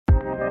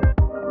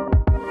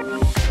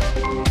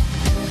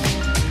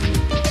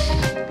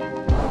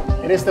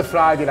It is the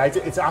Friday night.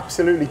 It's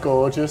absolutely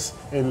gorgeous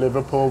in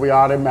Liverpool. We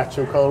are in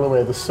Metropole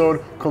where the sun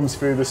comes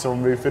through the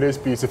sunroof. It is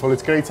beautiful.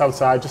 It's great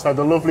outside. Just had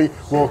a lovely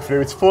walk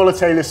through. It's full of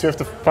Taylor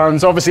Swift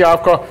fans. Obviously,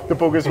 I've got the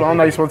bug as well.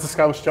 Nice one to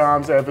Scouse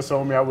Charms ever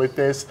saw me out with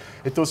this.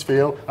 It does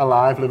feel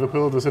alive,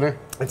 Liverpool, doesn't it?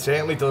 It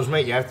certainly does,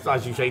 mate. Yeah,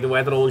 as you say, the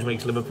weather always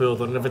makes Liverpool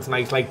fun. If it's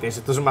nice like this,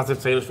 it doesn't matter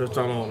if Taylor Swift's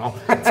on or not.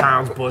 The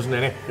town's buzzing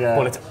in it,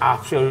 but it's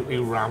absolutely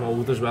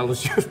rammed as well.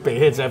 There's just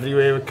birds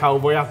everywhere with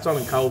cowboy hats on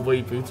and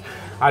cowboy boots.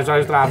 As I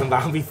was driving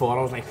down before,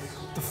 I was like,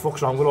 what the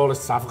fuck's wrong with all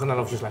this traffic? And then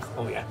I was just like,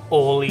 oh yeah,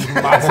 all these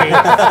mad things.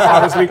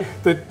 Honestly,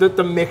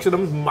 the mix of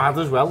them's mad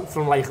as well,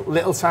 from like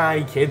little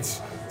tiny kids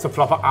to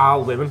proper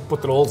old women,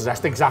 but they're all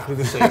dressed exactly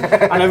the same.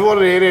 And everyone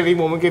here, any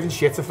woman giving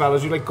shit to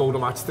fellas who like go to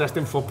match dressed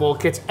in football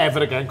kits ever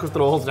again because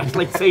they're all dressed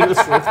like Taylor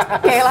Swift.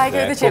 Girl I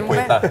go to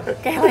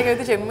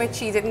the gym with,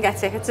 she didn't get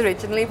tickets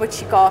originally, but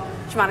she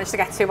managed to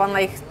get to on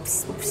like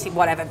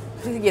whatever,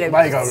 you know,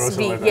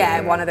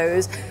 one of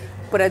those.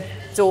 But her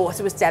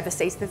daughter was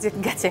devastated that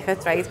didn't get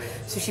tickets, right?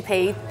 So she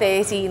paid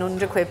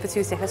 1,300 quid for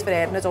 2 tickets for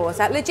her and her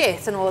daughter,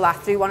 legit and all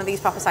that, through one of these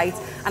proper sites.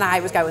 And I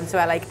was going to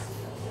her like,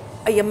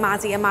 are you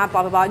mad, blah,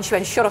 blah, blah. And she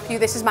went, shut up you,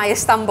 this is my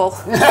Istanbul.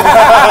 Listen,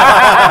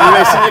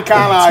 you can't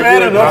argue.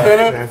 Fair enough,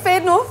 innit?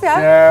 Fair enough,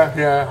 yeah.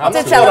 Yeah. I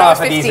did tell her I was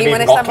 15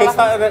 when Istanbul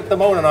happened. At the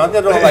moment, aren't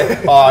they? They're all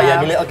like, oh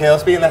yeah, my little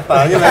girl's being left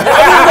out.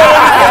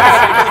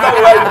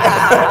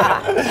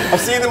 I've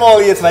seen them all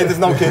here tonight, there's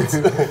no kids.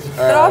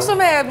 There are some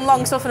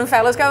long-suffering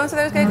fellas going to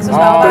those gigs as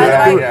well,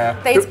 by the way.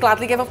 They'd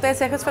gladly give up their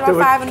tickets for about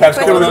 500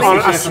 quid.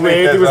 I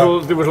swear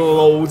there was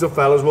loads of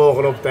fellas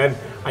walking up then,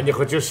 and you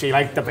could just see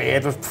like the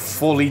beard was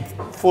fully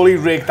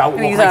rigged out,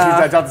 looked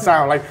like he's had the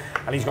sound like,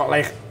 and he's got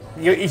like,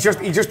 he just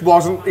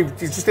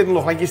didn't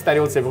look like your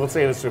stereotypical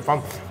Taylor Swift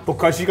fan.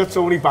 Because he got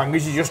so many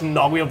bangers, you just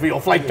know he'll be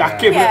off like that,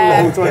 giving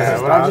it loads.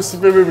 Well, I've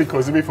just been with my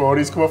cousin before,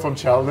 he's come up from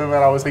Cheltenham,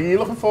 and I was like, are you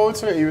looking forward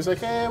to it? He was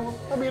like, well,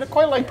 I mean, I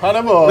quite like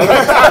Panama.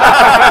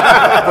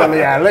 But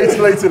yeah,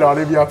 later on,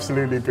 he'll be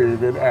absolutely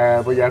booming.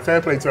 But yeah,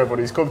 fair play to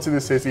everybody. He's come to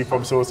the city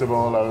from sort of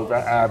all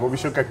over, but we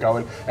should get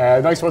going.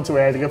 Nice one to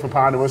Erdinger for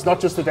Panama. It's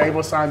not just today,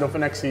 we're signed up for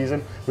next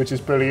season, which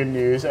is brilliant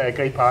news.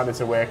 Great partner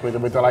to work with,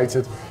 and we're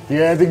delighted. The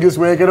Erdingers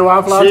we're going to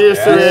have, lads. Cheers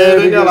to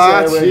Erdinger,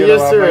 lads.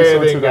 Cheers to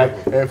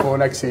Erdinger. For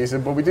next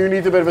season, but we do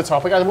need a bit of a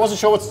topic. I wasn't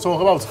sure what to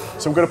talk about,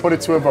 so I'm going to put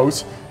it to a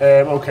vote.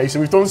 Okay, so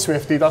we've done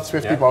Swifty, that's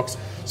Swifty box.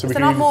 So there's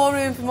not more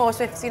room for more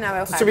Swifty now,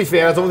 okay? To be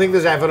fair, I don't think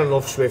there's ever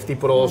enough Swifty,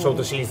 but also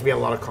there seems to be a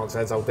lot of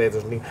content out there,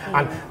 doesn't he?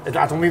 And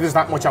I don't think there's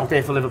that much out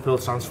there for Liverpool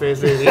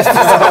transfers, really.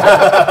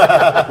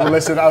 Well,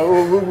 listen,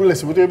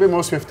 we'll do a bit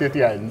more Swifty at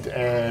the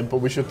end, but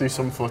we should do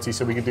some footy,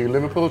 so we can do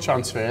Liverpool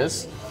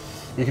transfers.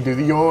 You can do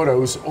the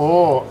Euros,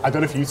 or I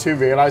don't know if you two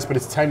realise, but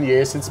it's 10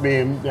 years since me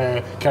and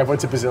Kev went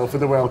to Brazil for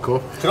the World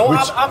Cup. Do you know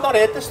what? I've not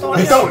heard this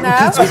story. You don't?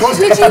 No. Did you go to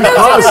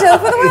Brazil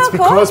for the World Cup? It's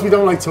because we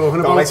don't like talking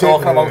about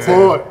it.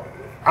 But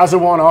as a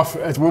one-off,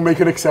 we'll make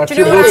an exception.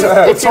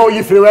 We'll talk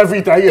you through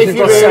every day if you've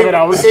got 7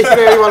 hours. If you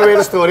really want to hear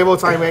the story about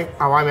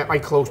how I met my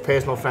close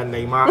personal friend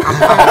Neymar.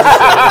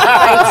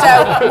 Right,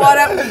 so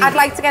I'd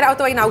like to get it out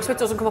the way now so it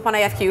doesn't come up on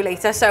AFQ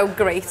later, so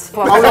great.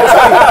 Oh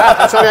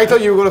no, sorry, I thought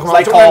you were going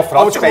to come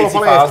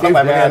out.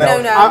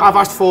 No. I've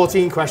asked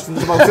 14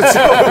 questions about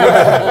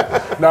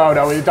it. No,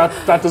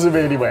 that doesn't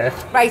really work.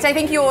 Right, I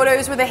think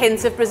Euros with a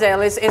hint of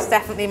Brazil is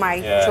definitely my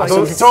choice.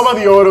 So if you talk about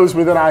the Euros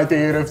with an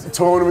idea of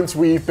tournaments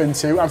we've been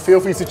to, and feel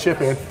free to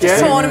chip in.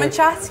 Just tournament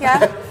chat,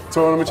 yeah.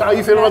 Tournament chat. How are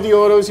you feeling about the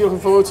Euros? You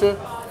looking forward to it?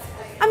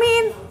 I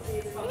mean,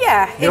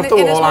 yeah. You're up the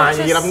wall, aren't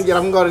you? You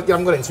haven't got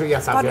into it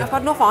yet, have you? I've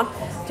had enough on. Do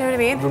you know what I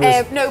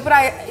mean? No, but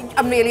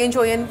I'm really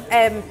enjoying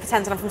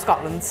pretending I'm from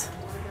Scotland.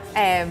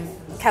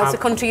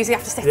 Celtic countries, you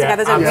have to stick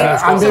together, don't we?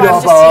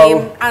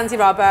 Andy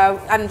Robbo,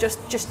 and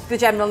just the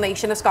general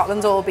nation of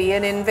Scotland all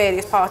being in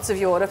various parts of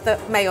Europe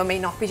that may or may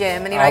not be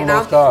Germany right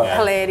now.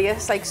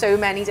 Hilarious, like so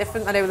many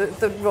different, I know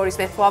the Rory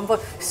Smith one,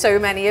 but so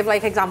many of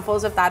like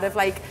examples of that, of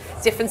like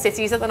different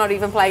cities that they're not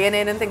even playing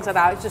in and things like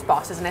that. It's just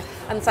boss, isn't it?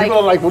 And it's like, people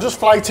are like, we'll just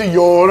fly to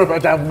Europe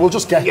and then we'll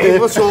just get there.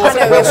 We'll sort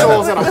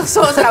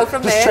it out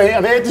from there.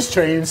 I've heard there's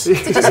trains. Did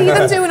you see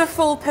them doing a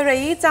full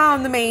parade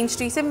down the main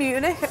street in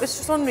Munich? It was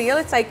just unreal.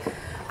 It's like,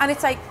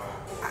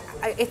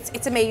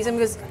 it's amazing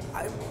because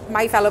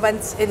my fellow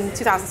went in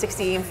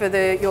 2016 for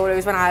the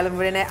Euros when Ireland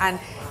were in it, and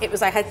it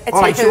was like a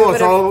takeover. It's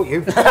all about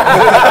you.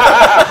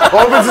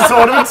 All the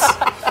tournaments.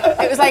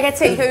 It was like a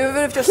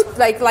takeover of just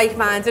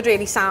like-minded,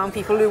 really sound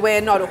people who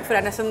were not up for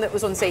anything that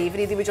was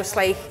unsavoury. They were just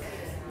like,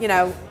 you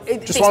know,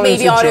 this may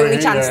be our only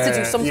chance to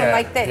do something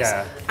like this.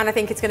 Yeah. And I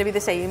think it's going to be the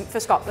same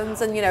for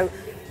Scotland. And you know,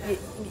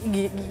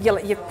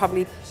 you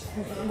probably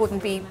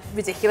wouldn't be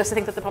ridiculous to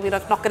think that they're probably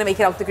not going to make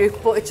it out the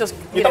group, but it's just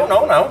you don't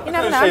know now. You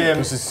never know.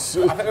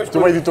 The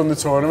way they've done the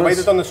tournament. The way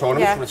they've done the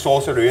tournament, it's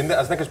also ruined it.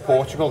 I think because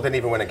Portugal didn't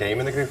even win a game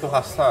in the group the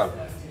last time,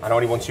 and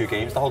only won 2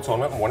 games the whole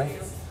tournament and won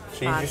it.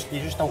 So you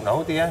just don't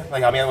know, do you?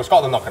 Like, I mean,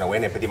 Scotland not going to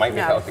win it, but they might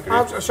make it out the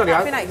group.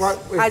 That'd be nice.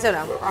 I don't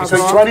know. So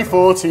it's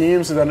 24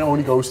 teams and then it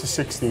only goes to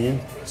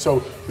 16. So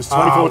there's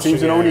 24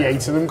 teams and only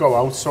 8 of them go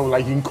out. So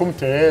like you can come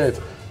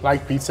third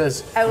like Pete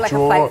says, like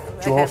draw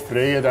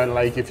free, and then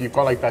like if you've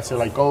got like better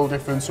like goal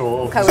difference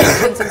or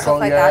coefficients and stuff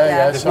like that.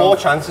 Yeah. There's more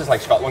chances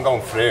like Scotland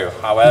going through.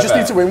 However, you just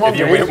need to win one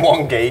game. If you win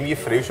one game, you're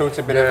through. So it's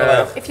a bit of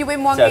a. If you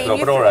win one game,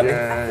 you're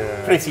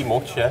already. Pretty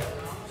much, yeah.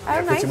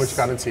 Pretty much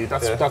guaranteed.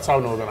 That's how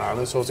Northern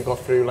Ireland sort of got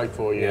through like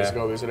 4 years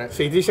ago, isn't it?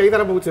 See, they say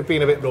that about it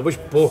being a bit rubbish,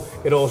 but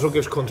it also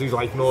gives countries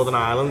like Northern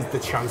Ireland the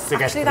chance to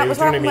get through. Actually, that was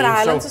what happened with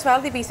Ireland as well.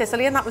 They beat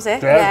Sicily and that was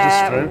it.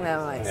 Yeah, just true.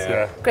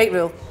 Yeah. Great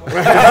rule.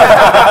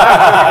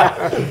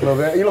 Love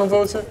it. Are you looking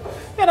forward to it?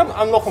 Yeah,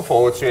 I'm looking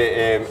forward to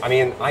it. I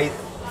mean, I've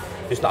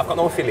got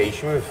no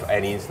affiliation with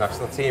any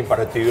international team, but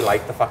I do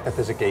like the fact that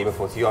there's a game of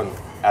footy on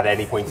at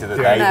any point of the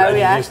day.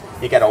 And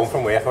you get home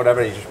from work or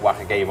whatever, you just whack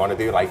a game on. I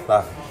do like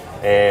that.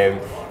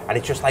 And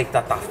it's just like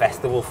that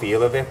festival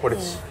feel of it, but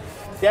it's,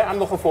 I'm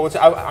looking forward to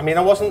it. I mean,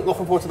 I wasn't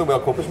looking forward to the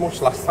World Cup as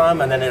much last time,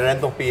 and then it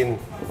ended up being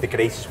the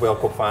greatest World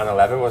Cup final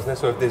ever, wasn't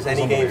it? So if there's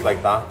any games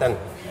like that, then,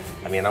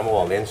 I mean, I'm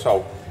all in.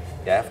 So,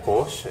 yeah, of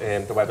course,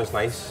 the weather's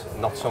nice,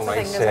 not so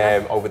nice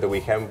over the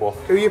weekend, but...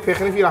 Who are you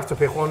picking if you have to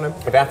pick one then?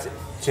 About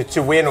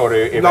to win or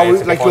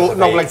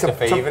to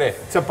favourite?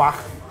 To back.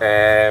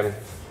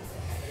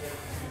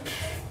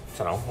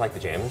 I don't know, like the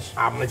Germans.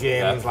 I'm the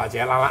Germans, lads,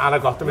 and I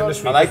got them in the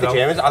street. I like the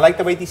Germans. I like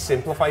the way they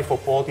simplify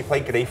football. They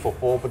play great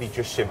football, but they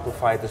just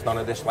simplify. There's none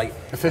of this like...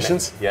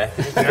 Efficient.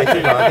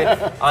 Efficient, aren't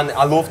they? And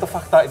I love the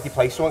fact that if they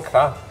play so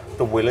crap,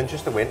 they're willing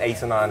just to win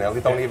 8 or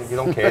 9-0. You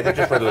don't care, they're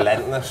just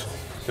relentless.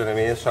 Do you know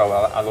what I mean? So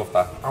I love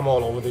that. I'm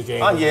all over the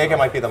Germans. And Jürgen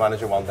might be the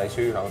manager one day,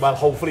 so who knows? Well,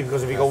 hopefully,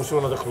 because if he goes to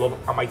another club,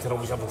 I might throw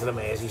myself into the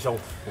Mersey, so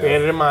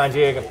bear it in mind,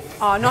 Jürgen.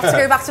 Oh, not to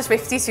go back to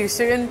Swifty too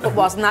soon, but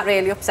wasn't that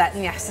really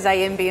upsetting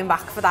yesterday, him being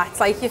back for that? It's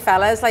like your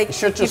fellas, like... You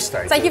should just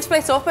stay. It's like you've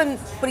split up,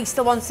 but he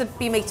still wants to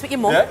be mates with your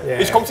mum. Yeah.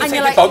 He's come to take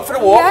the dog for a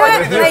walk.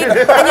 And you're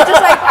just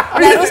like,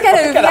 let us get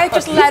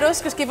over here,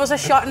 just give us a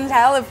shot and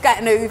tell of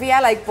getting over here,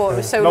 like, but it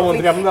was so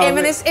lovely.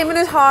 Him and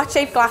his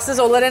heart-shaped glasses,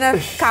 all in a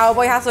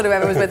cowboy hat, or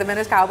whoever was with him in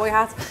his cowboy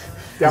hat.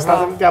 They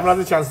haven't had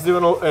the chance to do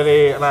an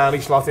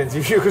Arnie Slot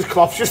interview because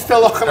Klopp's just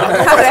still looking at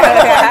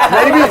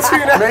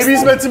him. Maybe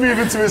he's meant to move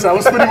into his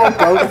house, but he won't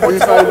go.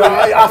 He's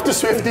like, after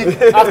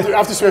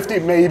Swifty,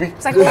 maybe.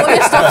 It's like, all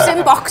your stuff's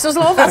in boxes,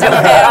 love. It's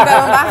okay, I'm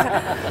going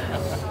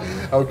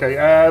back.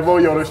 Okay, more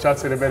Euros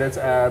chats in a minute,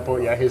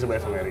 but yeah, here's a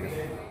word from Erdinger.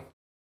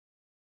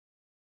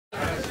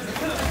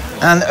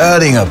 And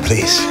Erdinger,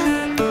 please.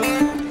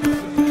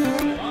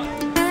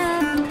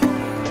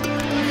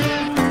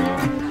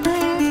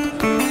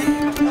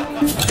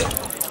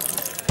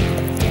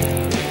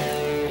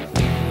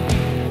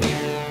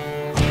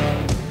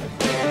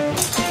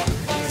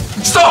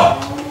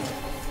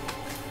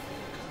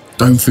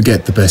 Don't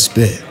forget the best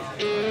bit.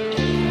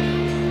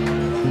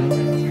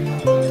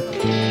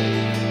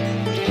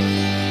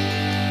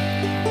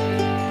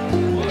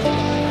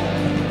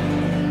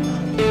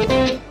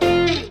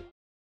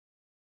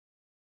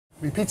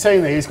 Pete's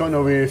saying that he's got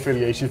no real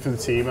affiliation for the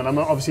team, and I'm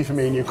obviously from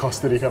you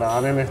Costa Rica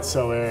aren't in it,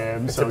 so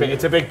it's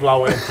a big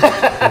blow in.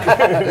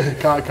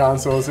 can't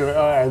sort of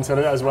enter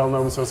it as well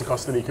known sort of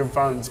Costa Rican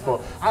fans,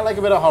 but I like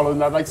a bit of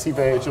Holland. I'd like to see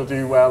Virgil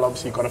do well.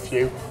 Obviously got a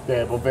few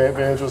there, but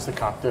Virgil's the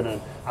captain,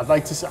 and I'd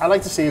like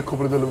to see a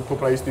couple of the Liverpool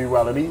players do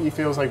well, and he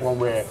feels like one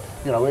where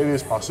it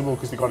is possible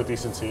because they've got a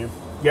decent team.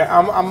 Yeah,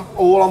 I'm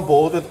all on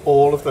board with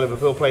all of the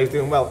Liverpool players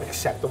doing well,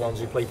 except the ones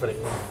who play for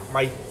England.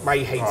 My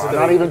hate of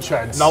not even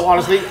Trent. No,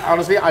 honestly,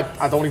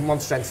 I don't even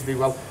want Trent to do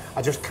well.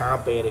 I just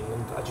can't bear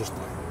England.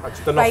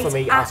 They're not for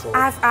me at all.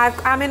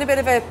 I'm in a bit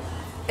of a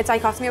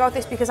dichotomy about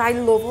this because I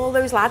love all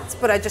those lads,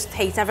 but I just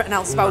hate everything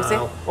else about it.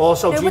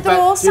 Also, Jude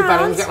Bellingham's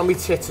getting on my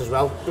tits as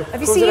well.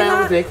 Have you seen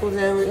that?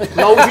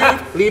 No,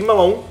 Jude, leave him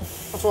alone.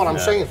 That's what I'm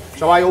saying.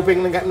 So I hope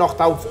England get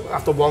knocked out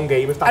after one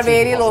game. If that's I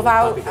really love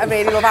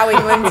how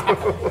England,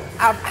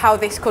 how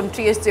this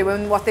country is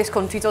doing what this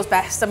country does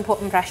best and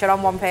putting pressure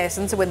on one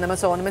person to win them a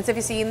tournament. Have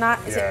you seen that?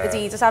 Is it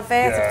Adidas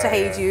advert to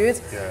Hey Jude?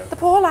 Yeah. The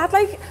poor lad,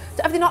 like,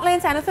 have they not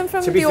learnt anything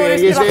from the Euros?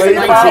 He's played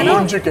about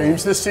 100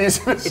 games this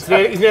season. He's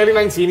nearly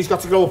 19. He's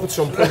got to grow up at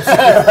some point.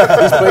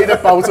 He's played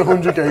about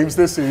 100 games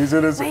this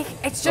season. Like,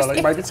 it's just,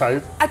 he might be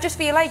tired. I just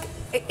feel like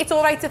it's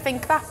all right to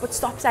think that, but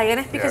stop saying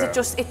it because it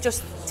just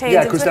turns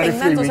into a thing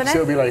then, doesn't it?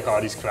 It'll be like,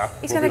 he's crap.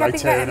 He's going to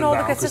get all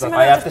the criticism.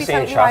 I have the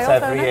same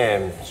chat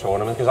every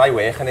tournament because I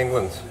work in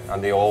England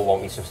and they all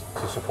want me to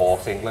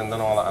support England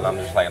and all that, and I'm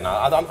just like,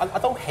 nah, I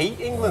don't hate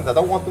England. I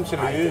don't want them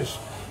to lose.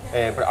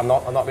 But I'm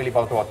not really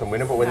bothered about them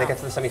winning. But when they get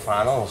to the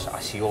semi-finals, I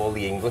see all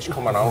the English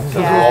coming out.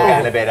 They're all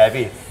getting a bit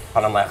heavy,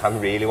 and I'm like, I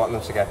really want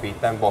them to get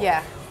beat them.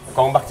 But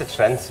going back to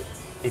Trent,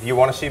 if you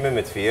want to see him in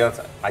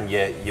midfield and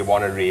you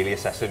want to really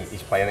assess him,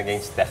 he's playing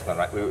against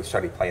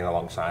playing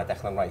alongside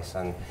Declan Rice,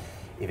 and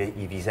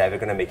if he's ever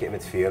going to make it in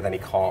midfield and he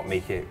can't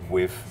make it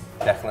with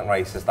Declan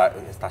Rice, is that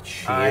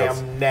shield. I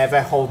am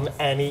never holding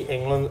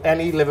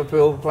any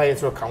Liverpool player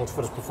to account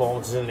for his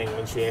performances in an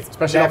England shirt.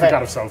 Especially after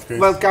Gareth Southgate.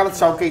 Well, Gareth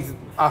Southgate,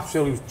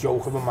 absolute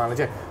joke of a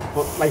manager.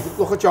 But like,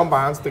 look at John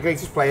Barnes, the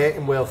greatest player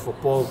in world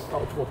football,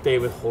 up there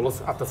with Hull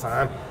at the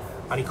time.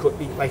 and he couldn't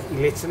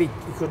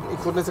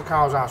hit a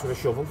cow's ass with a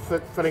shovel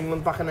for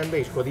England back in them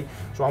days, could he?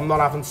 So I'm not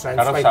having Trent.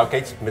 Gareth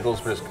Southgate's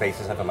Middlesbrough's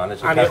greatest ever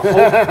manager.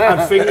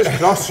 And fingers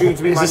crossed, soon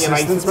to be Man United. His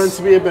assistant's meant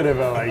to be a bit of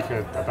a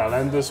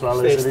bellend as well,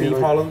 isn't he? Steve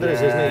Hollander,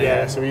 isn't he?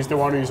 Yeah. So he's the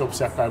one who's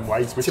upset Ben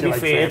White, which to be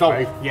fair, though,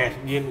 I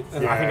think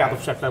I'd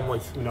upset Ben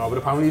White. No, but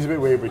apparently he's a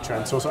bit weird with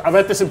Trent. So I've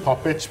read this in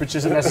Poppitch, which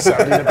isn't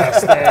necessarily the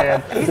best.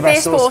 The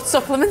best sports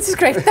supplements is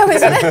great though,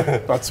 isn't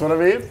it? That's what I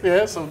mean.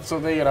 Yeah. So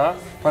there you are.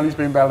 Apparently he's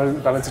been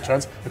belling to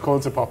Trent,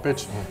 according to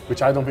Poppitch,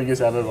 which I don't think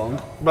is ever wrong.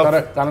 Well,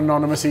 that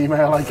anonymous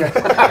email I get.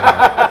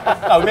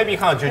 No, maybe you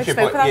can't judge it,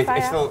 but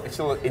it's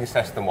still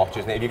interesting watch,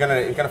 isn't it? If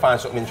you're gonna find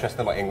something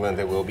interesting about England,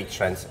 it will be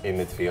Trent in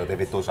midfield if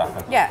it does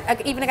happen. Yeah,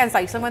 even against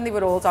Iceland when they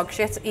were all dog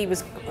shit, he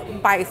was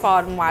by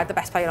far and wide the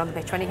best player on the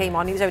pitch when he came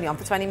on. He was only on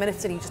for 20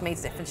 minutes and he just made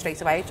a difference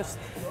straight away. Just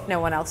no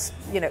one else,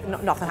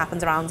 nothing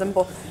happens around him.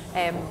 But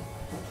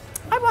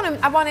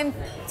I want him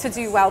to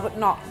do well, but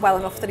not well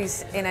enough that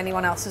he's in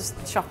anyone else's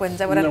shop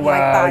window or anything like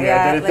that.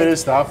 Yeah, there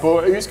is that.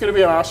 But who's going to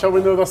be in our shop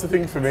window? That's the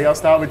thing for me. I'll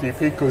start with you,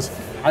 Pete, because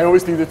I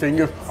always do the thing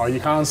of, you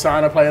can't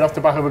sign a player off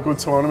the back of a good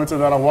tournament,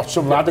 and then I watch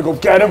some lad and go,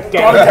 get him,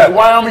 get him.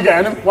 Why aren't we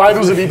getting him? Why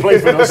doesn't he play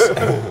for us?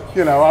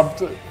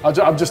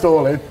 I'm just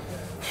all in.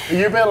 Are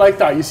you a bit like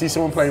that? You see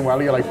someone playing well,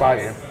 you're like,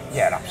 buy him?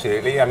 Yeah,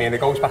 absolutely. I mean, it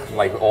goes back to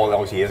like all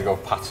those years ago,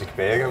 Patrick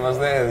Bergen,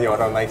 wasn't it? In the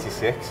Euro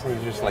 96, and it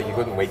was just like, you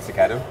couldn't wait to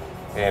get him.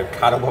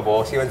 Karol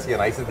Babowski went to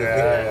United,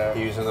 didn't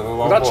he? He was another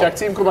one. That Czech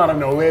team come out of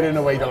nowhere in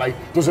a way that like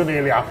doesn't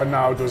really happen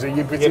now, does it?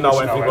 You pretty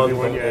much know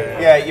everyone.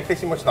 Yeah, you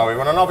pretty much know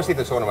everyone, and obviously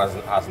the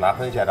tournament hasn't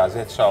happened yet, has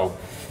it? So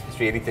it's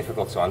really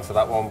difficult to answer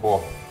that one.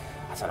 But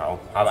I don't know.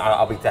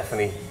 I'll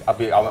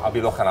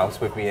be looking out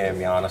with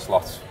me Arne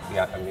slots.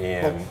 The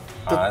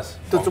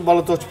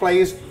Dutch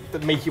players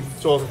that make you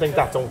sort of think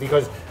that, don't,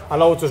 because I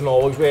know it doesn't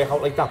always work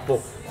out like that, but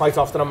quite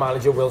often a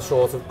manager will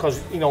sort of,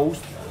 because he knows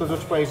the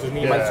Dutch players and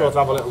he might sort of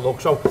have a little look,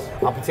 so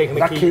I'll be taking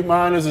the key. That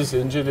Koopmeiners is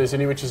injured, isn't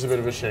he, which is a bit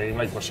of a shame,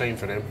 like a shame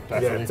for him,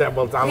 definitely. Yeah,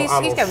 well,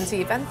 he's going to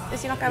event,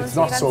 is he not going to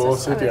event? It's not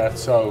sorted yet,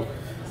 so...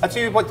 I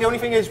tell you, but the only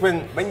thing is,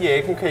 when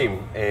Jürgen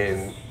came,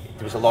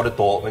 there was a lot of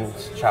Dortmund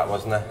chat,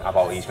 wasn't there,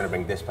 about he's going to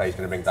bring this player, he's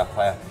going to bring that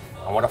player.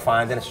 And what I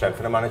find in a strength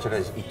of the manager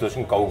is he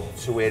doesn't go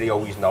to where he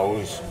always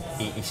knows.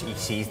 He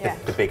sees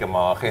the bigger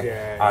market.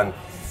 Yeah. And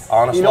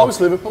honestly, he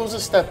knows Liverpool's a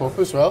step up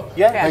as well.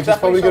 Yeah, like exactly. He's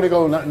probably going to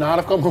go, nah,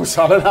 I've got Mo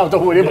Salah now,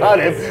 don't worry about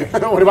him.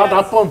 Don't worry about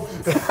that bum.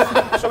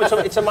 So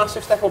it's a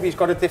massive step up. He's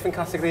got a different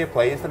category of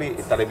players that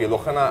he'll be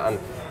looking at, and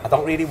I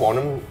don't really want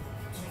him.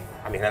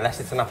 I mean, unless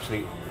it's an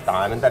absolute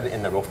diamond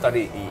in the rough that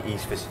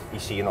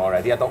he's seen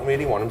already, I don't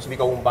really want him to be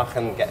going back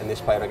and getting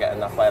this player or getting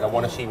that player. I don't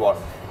want to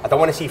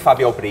see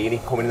Fabio Borini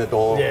coming in the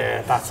door.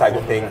 Yeah, that's type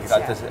of thing.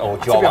 Or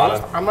Joe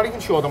Allen. I'm not even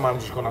sure the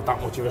manager's going to have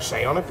that much of a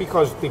say on it,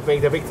 because they've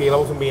made a big deal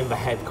out of him being the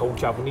head coach,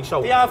 haven't they?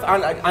 So they have,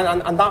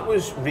 and that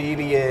was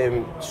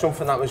really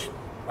something that was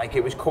like,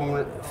 it was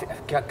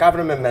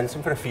gathering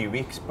momentum for a few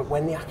weeks, but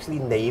when they actually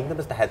named him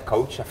as the head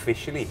coach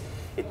officially,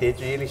 it did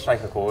really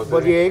strike a chord.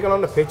 But Jürgen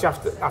on the pitch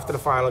after the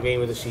final game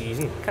of the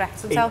season,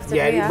 correct himself,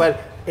 didn't he? Yeah, well,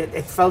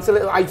 it felt a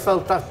little. I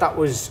felt that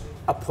was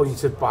a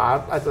pointed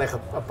bad, like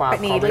a bad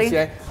comment.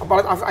 Yeah,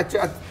 but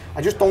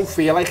I just don't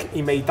feel like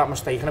he made that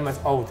mistake, and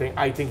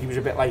I think he was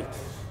a bit like,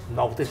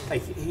 no,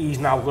 he's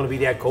now going to be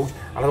the head coach,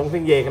 and I don't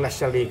think Jürgen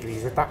necessarily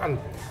agrees with that, and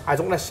I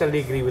don't necessarily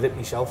agree with it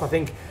myself. I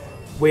think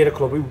we're a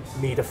club who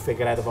need a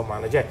figurehead of a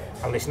manager.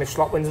 And listen, if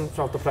Slot wins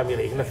himself the Premier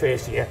League in the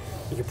first year,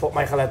 he can put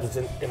Michael Edwards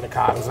in the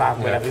car and have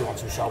him wherever he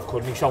wants himself,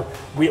 couldn't he? So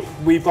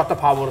we've got the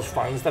power as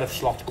fans that if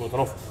Slot's good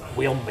enough,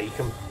 we'll make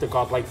him the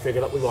godlike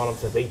figure that we want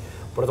him to be.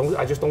 But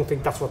I just don't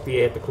think that's what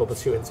the club are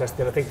too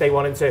interested in. I think they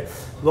want him to,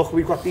 look,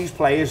 we've got these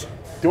players.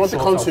 They want the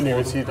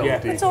continuity,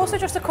 don't they? It's also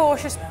just a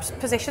cautious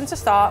position to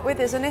start with,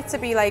 isn't it? To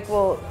be like,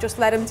 well, just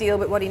let him deal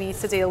with what he needs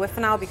to deal with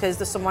for now, because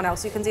there's someone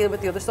else who can deal with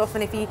the other stuff.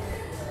 And if he...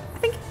 I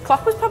think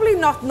Klopp was probably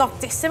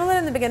not dissimilar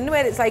in the beginning,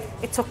 where it's like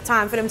it took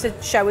time for him to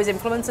show his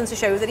influence and to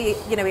show that he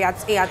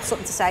had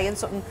something to say, and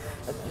something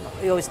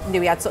he always knew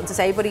he had something to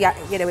say, but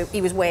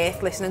he was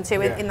worth listening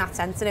to in that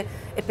sense, and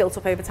it built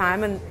up over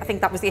time. And I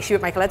think that was the issue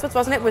with Michael Edwards,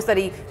 wasn't it? Was that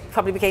he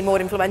probably became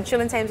more influential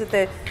in terms of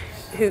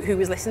who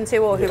was listened to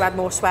or who had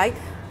more sway.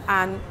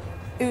 And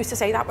who's to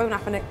say that won't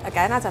happen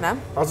again? I don't know.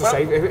 As I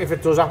say, if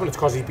it does happen, it's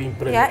because he's been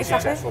brilliantly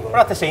successful. But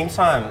at the same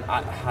time,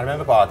 I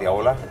remember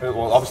Guardiola.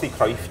 Well, obviously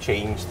Cruyff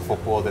changed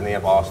football, didn't he,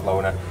 at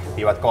Barcelona.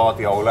 You had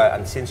Guardiola,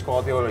 and since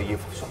Guardiola,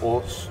 you've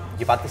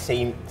had the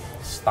same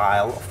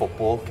style of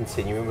football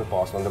continuing with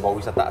Barcelona. They've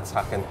always had that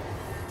attacking,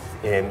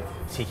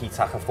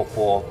 tiki-taka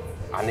football,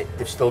 and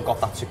they've still got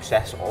that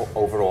success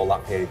over all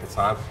that period of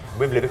time.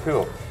 With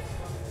Liverpool,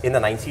 in the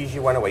 90s,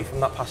 you went away from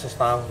that passing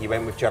style. You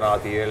went with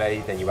Gerard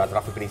Houllier, then you had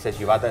Rafa Benitez.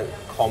 You had a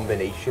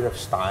combination of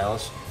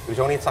styles. It was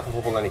only attacking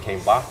football when he came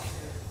back,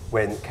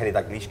 when Kenny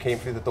Dalglish came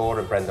through the door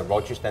and Brendan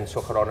Rodgers then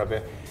took it on a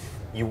bit.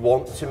 You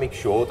want to make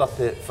sure that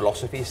the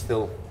philosophy is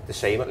still the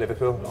same at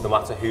Liverpool, no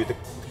matter who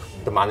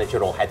the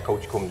manager or head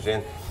coach comes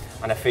in.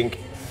 And I think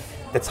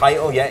the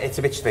title, it's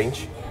a bit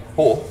strange,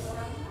 but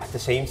at the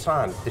same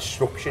time, the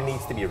structure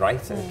needs to be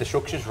right. And if the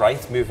structure's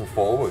right moving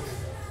forward,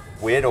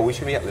 we're always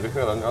going to be at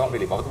Liverpool, and I'm not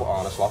really bothered about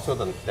Arne Slot or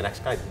the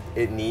next guy.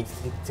 It needs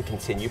to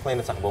continue playing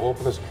attack football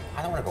because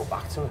I don't want to go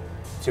back to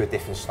a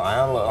different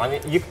style. I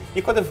mean,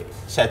 you could have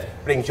said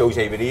bring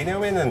Jose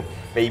Mourinho in and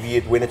maybe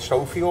you'd win a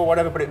trophy or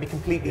whatever, but it'd be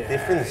completely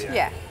different.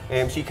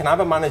 So you can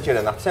have a manager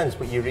in that sense,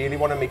 but you really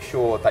want to make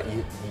sure that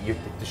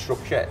the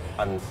structure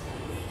and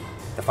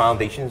the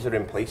foundations are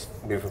in place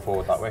moving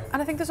forward that way.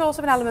 And I think there's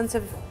also an element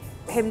of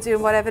him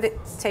doing whatever it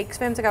takes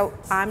for him to go,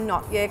 I'm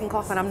not Jurgen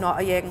Klopp and I'm not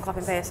a Jurgen Klopp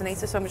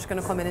impersonator, so I'm just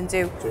going to come in and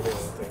do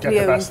my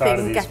own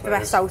thing, get the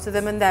best out of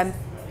them, and then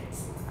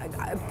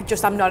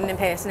I'm not an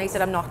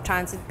impersonator, I'm not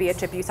trying to be a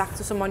tribute act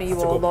to someone who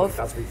you all love.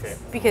 That's fair.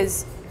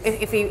 Because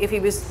if he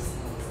was,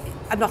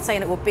 I'm not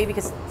saying it would be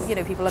because, you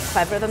know, people are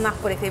cleverer than that,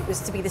 but if it was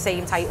to be the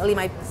same title, they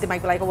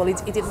might be like, oh, well,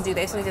 he didn't do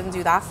this and he didn't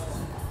do that.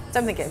 I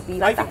don't think it would be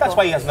like that. I think that's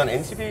why he hasn't done an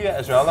interview yet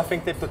as well. I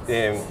think they've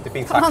been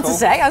tactful. What to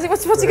say?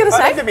 What's he going to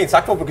say? I think they've been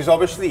tactful because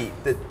obviously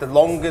the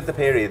longer the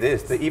period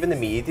is, even the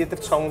media,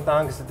 they've toned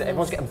down because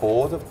everyone's getting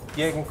bored of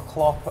Jurgen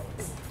Klopp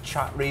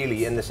chat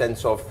really, in the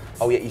sense of,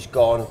 oh yeah, he's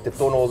gone, they've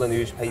done all the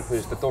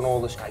newspapers, they've done all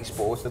the Sky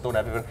Sports, they've done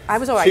everything. I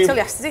was alright till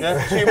yesterday.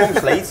 Yeah, 2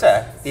 months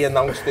later, they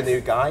announced the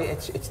new guy.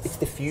 It's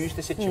diffused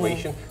the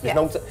situation. There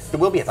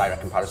will be a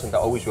direct comparison,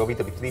 there always will be.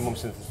 There'll be 3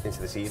 months into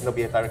the season, there'll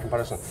be a direct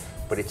comparison,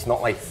 but it's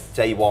not like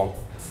day one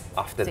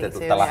after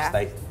the last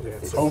day.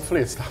 Hopefully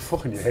it's that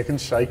fucking Jurgen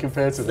shy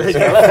compared to this.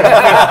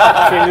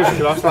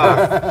 Fingers crossed,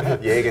 man.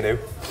 Jurgen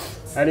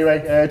who.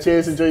 Anyway,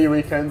 cheers, enjoy your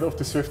weekend, up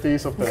to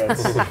Swifties, up the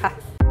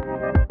Reds.